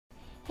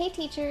Hey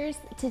teachers,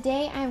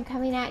 today I am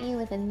coming at you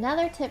with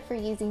another tip for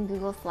using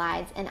Google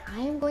Slides, and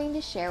I am going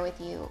to share with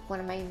you one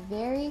of my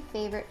very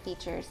favorite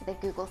features that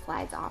Google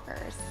Slides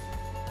offers.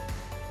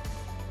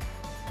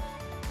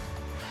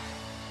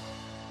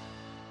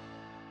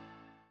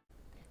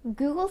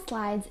 Google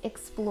Slides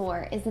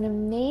Explore is an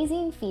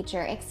amazing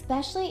feature,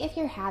 especially if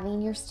you're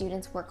having your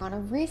students work on a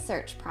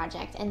research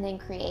project and then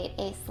create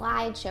a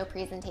slideshow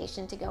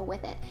presentation to go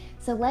with it.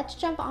 So let's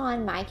jump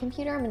on my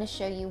computer. I'm going to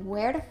show you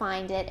where to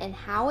find it and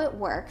how it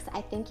works.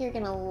 I think you're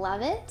going to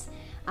love it,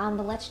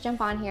 but let's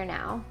jump on here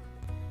now.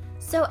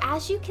 So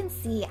as you can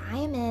see, I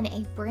am in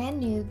a brand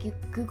new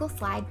Google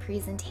Slide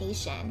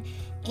presentation.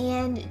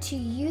 And to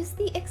use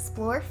the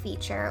Explore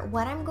feature,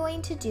 what I'm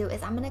going to do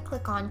is I'm going to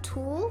click on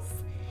Tools,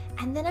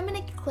 and then I'm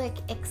going to click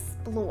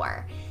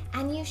Explore,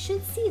 and you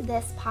should see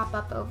this pop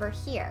up over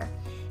here.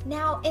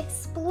 Now,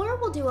 Explore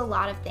will do a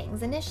lot of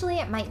things. Initially,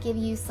 it might give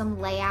you some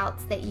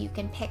layouts that you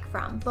can pick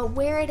from, but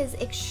where it is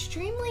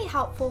extremely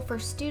helpful for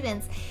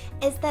students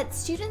is that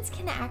students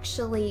can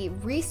actually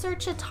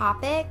research a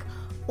topic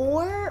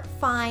or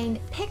find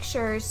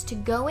pictures to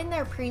go in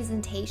their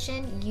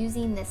presentation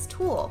using this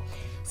tool.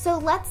 So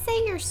let's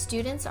say your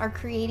students are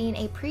creating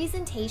a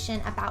presentation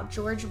about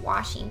George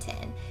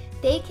Washington.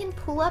 They can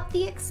pull up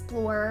the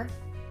Explore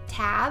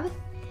tab,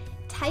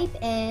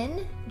 type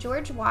in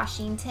George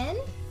Washington,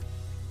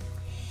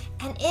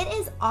 and it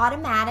is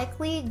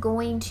automatically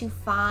going to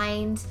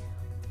find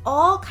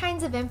all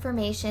kinds of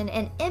information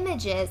and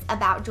images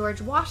about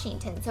George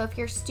Washington. So if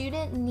your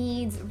student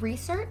needs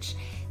research,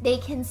 they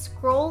can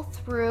scroll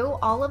through.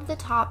 All of the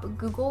top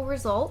Google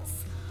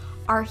results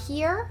are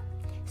here.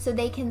 So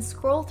they can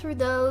scroll through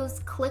those,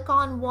 click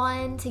on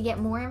one to get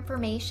more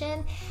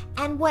information.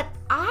 And what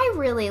I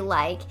really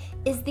like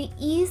is the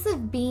ease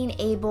of being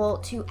able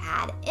to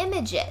add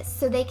images.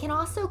 So they can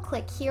also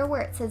click here where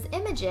it says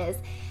images,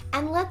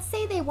 and let's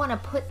say they want to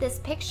put this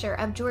picture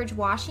of George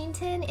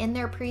Washington in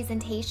their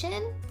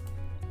presentation.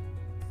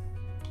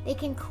 They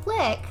can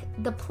click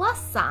the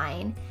plus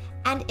sign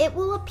and it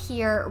will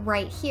appear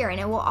right here, and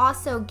it will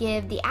also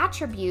give the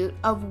attribute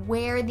of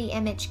where the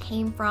image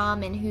came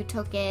from and who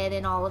took it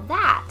and all of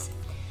that.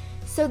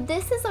 So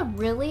this is a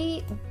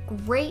really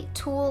great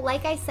tool.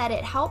 Like I said,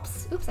 it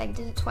helps, oops, I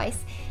did it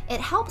twice.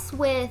 It helps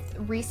with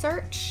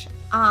research,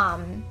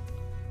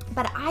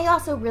 but I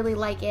also really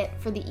like it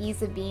for the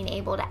ease of being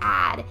able to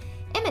add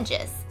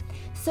images.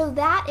 So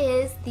that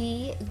is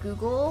the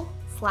Google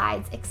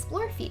Slides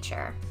Explore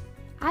feature.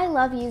 I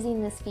love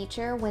using this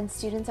feature when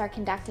students are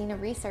conducting a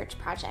research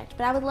project,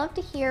 but I would love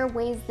to hear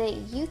ways that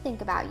you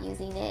think about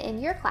using it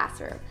in your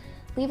classroom.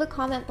 Leave a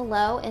comment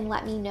below and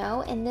let me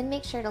know, and then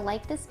make sure to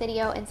like this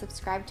video and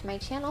subscribe to my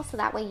channel so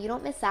that way you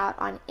don't miss out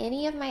on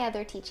any of my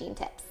other teaching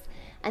tips.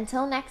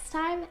 Until next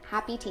time,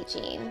 happy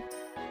teaching!